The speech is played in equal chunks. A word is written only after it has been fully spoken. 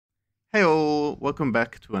welcome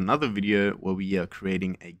back to another video where we are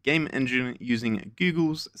creating a game engine using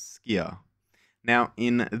Google's Skia. Now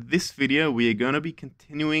in this video we are going to be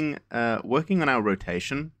continuing working on our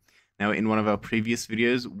rotation. Now in one of our previous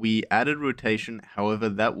videos we added rotation, however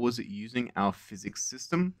that was using our physics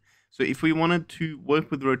system. So if we wanted to work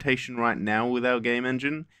with rotation right now with our game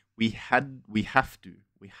engine, we have to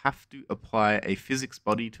apply a physics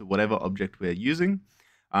body to whatever object we're using.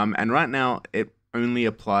 And right now it only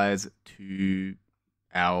applies to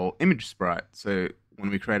our image sprite. So when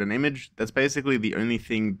we create an image, that's basically the only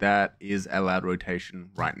thing that is allowed rotation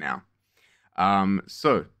right now.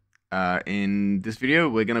 In this video,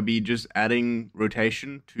 we're going to be just adding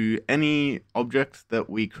rotation to any object that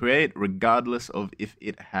we create, regardless of if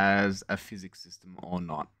it has a physics system or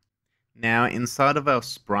not. Now, inside of our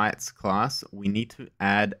sprites class, we need to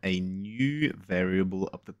add a new variable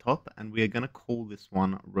up the top, and we are going to call this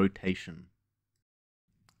one rotation.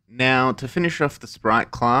 Now, to finish off the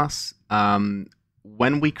sprite class,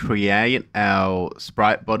 when we create our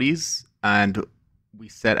sprite bodies and we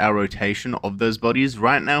set our rotation of those bodies,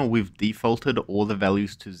 right now we've defaulted all the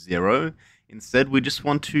values to 0. Instead, we just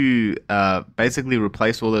want to basically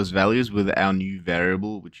replace all those values with our new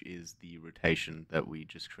variable, which is the rotation that we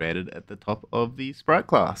just created at the top of the sprite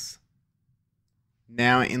class.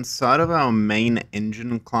 Now, inside of our main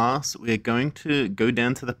engine class, we are going to go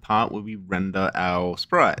down to the part where we render our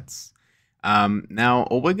sprites. Now,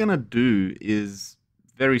 all we're going to do is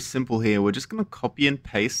very simple here. We're just going to copy and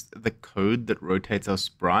paste the code that rotates our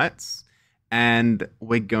sprites, and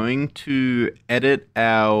we're going to edit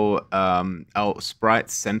our sprite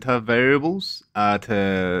center variables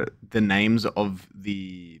to the names of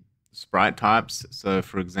the sprite types. So,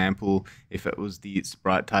 for example, if it was the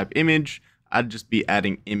sprite type image, I'd just be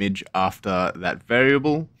adding image after that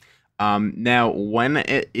variable. Now, when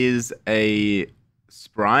it is a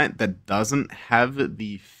sprite that doesn't have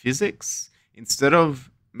the physics, instead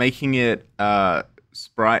of making it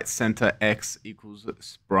sprite center x equals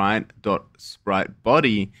sprite.sprite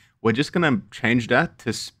body, we're just going to change that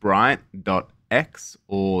to sprite.x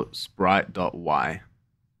or sprite.y.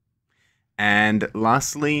 And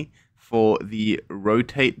lastly, for the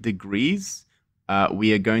rotate degrees,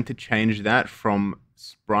 we are going to change that from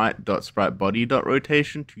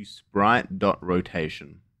sprite.spritebody.rotation to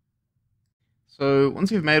sprite.rotation. So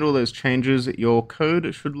once you've made all those changes, your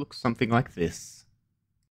code should look something like this.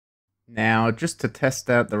 Now, just to test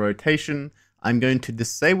out the rotation, I'm going to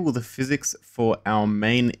disable the physics for our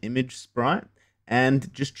main image sprite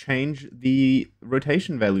and just change the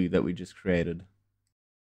rotation value that we just created.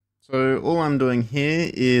 So all I'm doing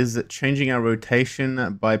here is changing our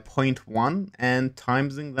rotation by 0.1 and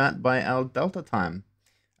timesing that by our delta time.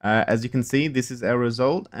 As you can see, this is our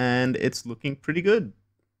result and it's looking pretty good.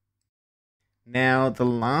 Now, the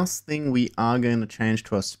last thing we are going to change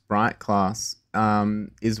to our sprite class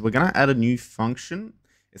is we're going to add a new function.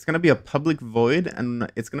 It's going to be a public void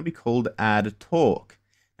and it's going to be called add torque.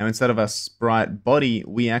 Now, instead of our sprite body,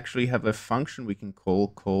 we actually have a function we can call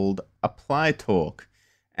called apply torque.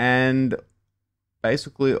 And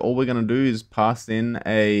basically all we're going to do is pass in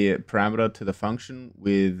a parameter to the function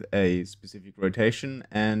with a specific rotation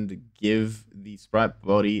and give the sprite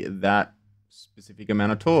body that specific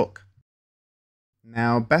amount of torque.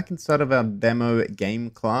 Now, back inside of our demo game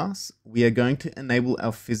class, we are going to enable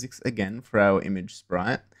our physics again for our image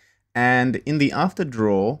sprite. And in the after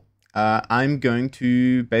draw, I'm going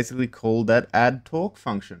to basically call that add torque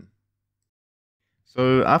function.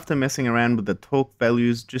 So after messing around with the torque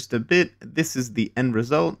values just a bit, this is the end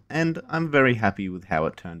result, and I'm very happy with how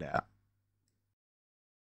it turned out.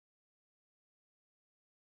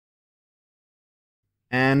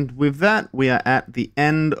 And with that, we are at the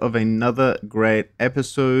end of another great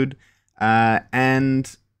episode.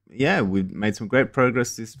 And yeah, we've made some great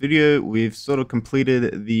progress this video. We've sort of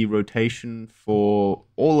completed the rotation for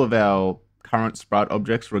all of our current sprite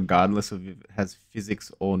objects, regardless of if it has physics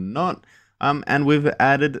or not. And we've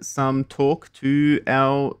added some torque to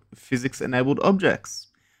our physics-enabled objects.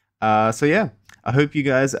 So yeah, I hope you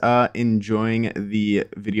guys are enjoying the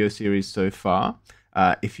video series so far.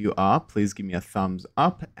 If you are, please give me a thumbs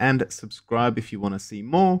up and subscribe if you want to see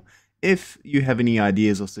more. If you have any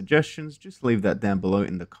ideas or suggestions, just leave that down below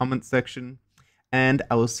in the comment section. And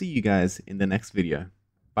I will see you guys in the next video.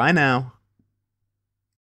 Bye now.